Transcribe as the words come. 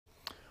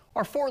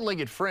Our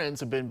four-legged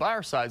friends have been by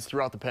our sides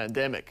throughout the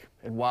pandemic,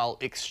 and while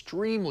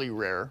extremely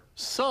rare,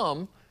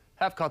 some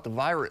have caught the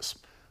virus.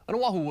 An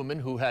Oahu woman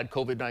who had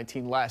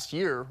COVID-19 last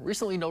year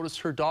recently noticed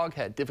her dog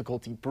had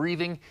difficulty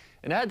breathing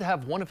and had to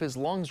have one of his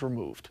lungs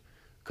removed.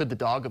 Could the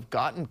dog have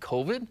gotten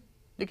COVID?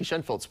 Nikki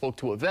Schenfeld spoke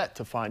to a vet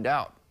to find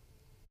out.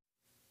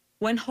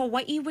 When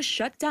Hawaii was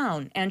shut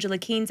down, Angela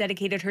Keene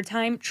dedicated her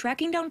time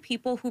tracking down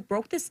people who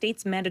broke the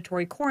state's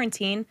mandatory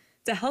quarantine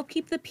to help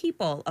keep the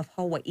people of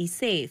Hawaii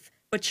safe.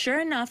 But sure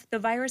enough, the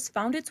virus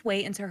found its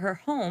way into her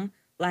home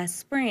last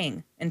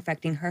spring,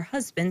 infecting her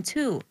husband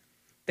too.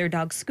 Their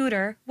dog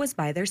Scooter was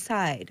by their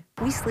side.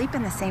 We sleep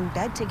in the same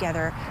bed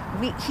together.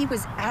 He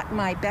was at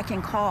my beck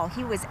and call.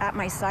 He was at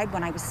my side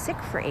when I was sick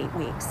for 8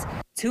 weeks.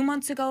 2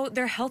 months ago,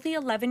 their healthy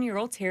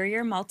 11-year-old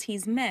Terrier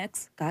Maltese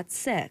mix got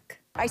sick.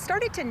 I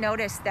started to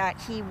notice that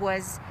he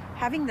was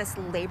having this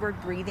labored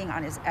breathing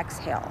on his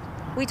exhale.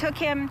 We took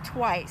him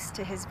twice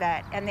to his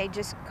vet, and they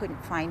just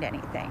couldn't find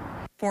anything.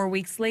 4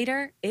 weeks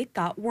later, it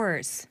got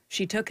worse.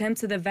 She took him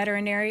to the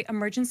Veterinary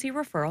Emergency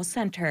Referral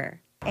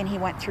Center. And he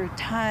went through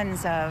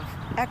tons of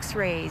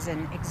x-rays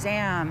and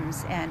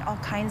exams and all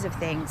kinds of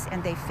things,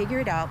 and they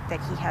figured out that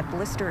he had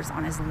blisters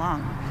on his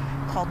lung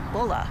called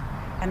bulla,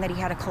 and that he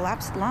had a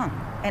collapsed lung.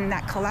 And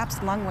that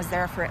collapsed lung was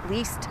there for at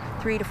least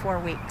 3 to 4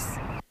 weeks.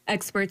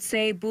 Experts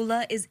say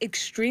bulla is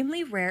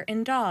extremely rare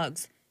in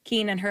dogs.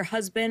 Keene and her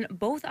husband,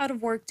 both out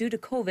of work due to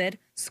COVID,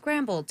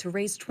 scrambled to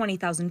raise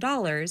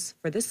 $20,000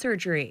 for the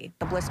surgery.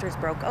 The blisters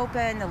broke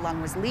open, the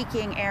lung was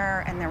leaking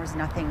air, and there was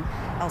nothing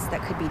else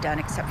that could be done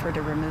except for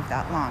to remove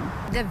that lung.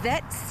 The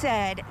vet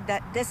said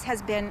that this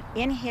has been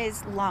in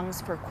his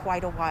lungs for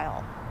quite a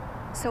while.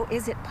 So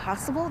is it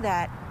possible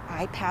that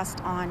I passed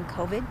on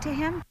COVID to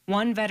him?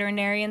 One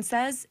veterinarian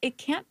says it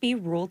can't be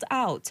ruled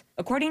out.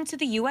 According to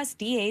the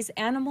USDA's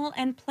Animal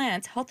and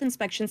Plant Health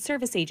Inspection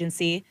Service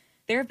Agency,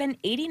 there have been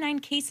 89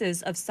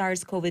 cases of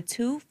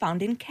SARS-CoV-2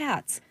 found in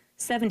cats,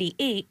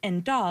 78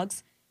 in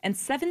dogs, and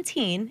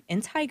 17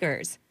 in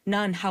tigers.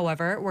 None,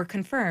 however, were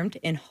confirmed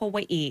in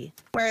Hawaii.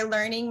 We're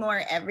learning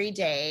more every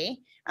day.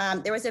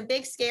 There was a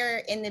big scare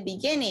in the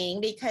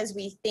beginning because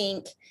we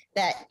think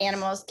that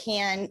animals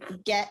can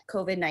get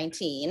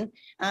COVID-19.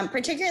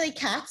 Particularly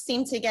cats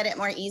seem to get it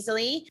more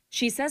easily.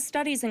 She says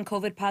studies in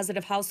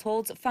COVID-positive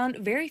households found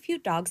very few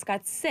dogs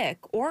got sick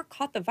or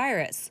caught the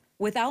virus.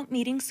 Without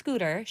meeting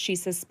Scooter, she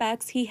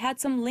suspects he had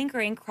some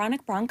lingering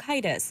chronic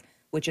bronchitis,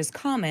 which is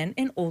common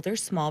in older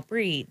small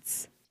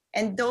breeds.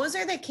 And those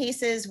are the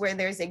cases where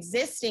there's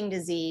existing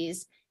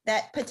disease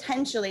that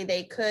potentially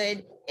they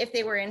could, if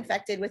they were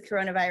infected with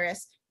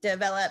coronavirus,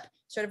 develop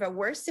sort of a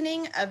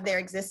worsening of their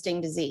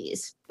existing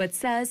disease. But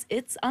says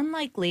it's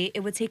unlikely it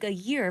would take a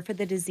year for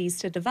the disease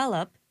to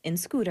develop in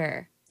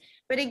Scooter.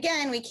 But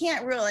again, we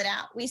can't rule it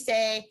out. We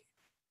say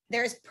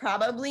there's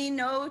probably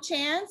no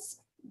chance,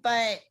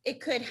 but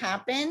it could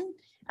happen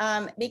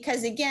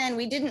because, again,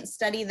 we didn't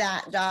study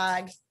that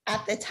dog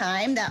at the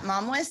time that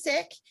mom was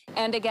sick.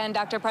 And again,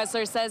 Dr.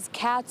 Pressler says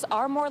cats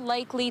are more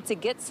likely to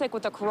get sick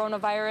with the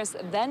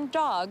coronavirus than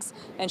dogs,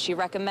 and she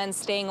recommends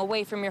staying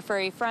away from your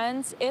furry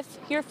friends if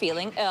you're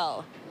feeling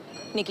ill.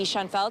 Nikki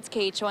Schenfeld,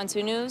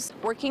 KHON2 News,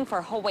 working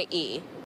for Hawaii.